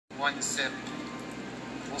one sip.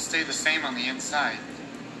 We'll stay the same on the inside,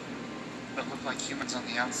 but look like humans on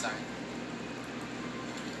the outside.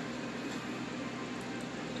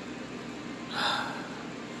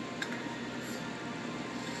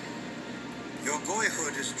 Your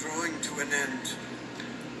boyhood is drawing to an end.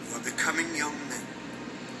 You are becoming young men.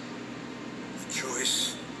 The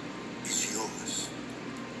choice is yours.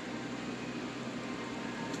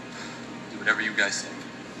 Do whatever you guys say.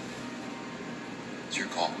 It's your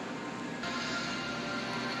call.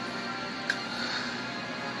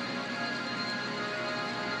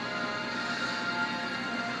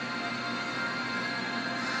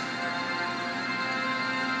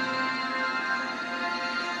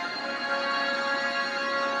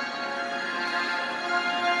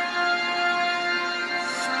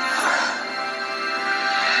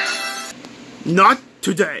 Not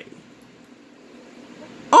today.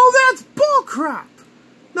 Oh, that's bullcrap!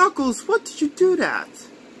 Knuckles, what did you do that?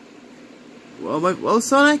 Well,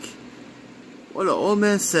 Sonic, what the old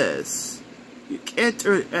man says, you can't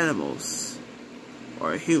hurt animals,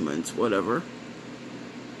 or humans, whatever,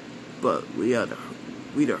 but we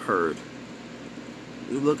the herd.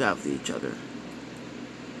 We look out for each other.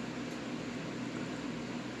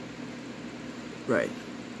 Right.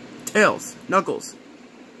 Tails, Knuckles,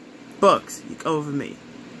 Bugs, you come over me.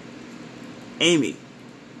 Amy,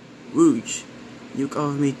 Rouge, you come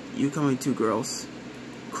over me. You come with two girls.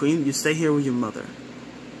 Cream, you stay here with your mother.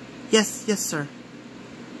 Yes, yes, sir.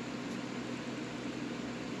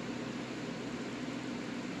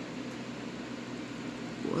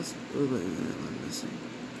 What am I missing?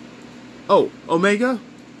 Oh, Omega,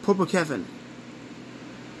 Purple Kevin.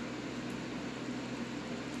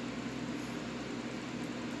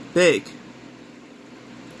 Big.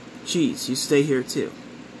 Jeez, you stay here too.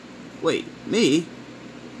 Wait, me?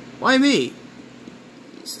 Why me?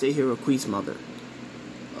 You stay here with Quee's mother.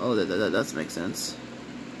 Oh, that makes sense.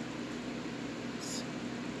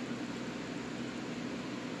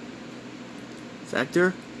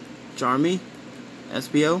 Vector, Charmy,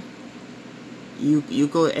 SBO, you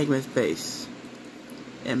go to Eggman's base.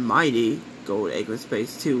 And Mighty go to Eggman's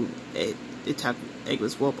base to attack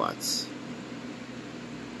Eggman's robots.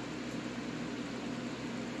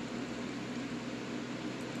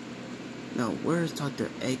 No, where's Dr.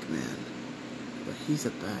 Eggman? But he's a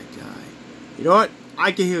bad guy. You know what?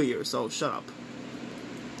 I can hear you, so shut up.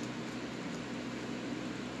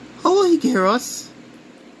 Oh, he can hear us.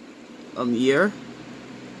 Year.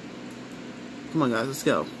 Come on, guys, let's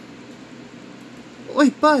go.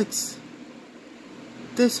 Wait, Bugs!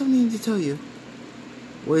 There's something to tell you.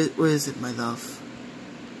 Where is it, my love?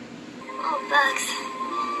 Oh, Bugs.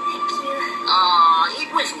 Thank you. Aw,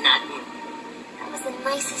 it was nothing. That was the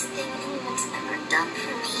nicest thing anyone's ever done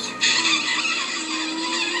for me.